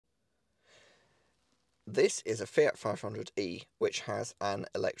This is a FIAT 500e, which has an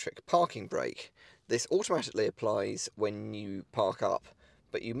electric parking brake. This automatically applies when you park up,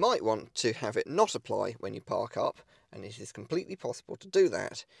 but you might want to have it not apply when you park up, and it is completely possible to do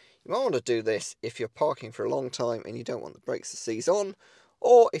that. You might want to do this if you're parking for a long time and you don't want the brakes to seize on,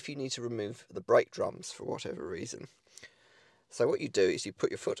 or if you need to remove the brake drums for whatever reason. So what you do is you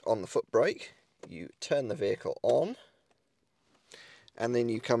put your foot on the foot brake, you turn the vehicle on, and then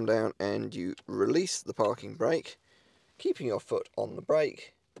you come down and you release the parking brake, keeping your foot on the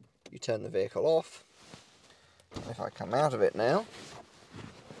brake. You turn the vehicle off. If I come out of it now,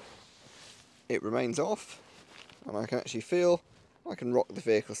 it remains off, and I can actually feel I can rock the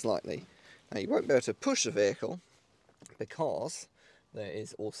vehicle slightly. Now you won't be able to push the vehicle because there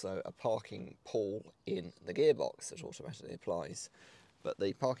is also a parking pull in the gearbox that automatically applies, but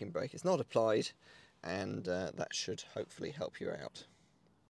the parking brake is not applied, and that should hopefully help you out.